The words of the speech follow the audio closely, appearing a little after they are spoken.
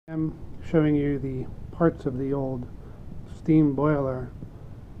I'm showing you the parts of the old steam boiler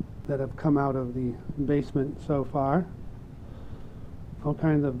that have come out of the basement so far. All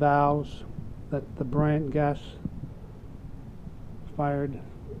kinds of valves that the Bryant gas fired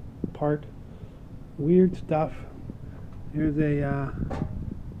part. Weird stuff. Here's a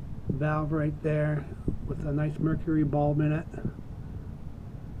valve right there with a nice mercury bulb in it.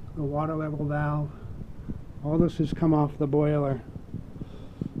 The water level valve. All this has come off the boiler.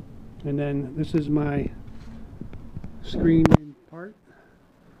 And then this is my screened-in part.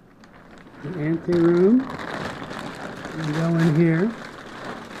 The ante-room. You go in here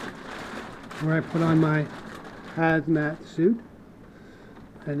where I put on my hazmat suit,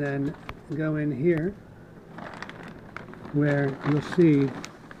 and then go in here where you'll see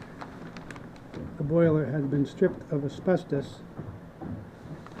the boiler has been stripped of asbestos,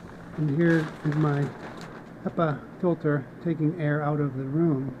 and here is my HEPA filter taking air out of the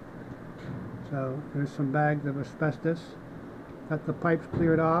room. So there's some bags of asbestos. Got the pipes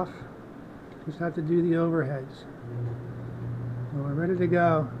cleared off. Just have to do the overheads. So we're ready to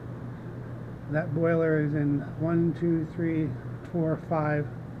go. That boiler is in 1, 2, 3, 4, 5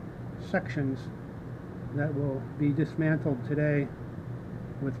 sections that will be dismantled today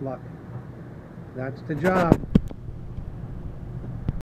with luck. That's the job.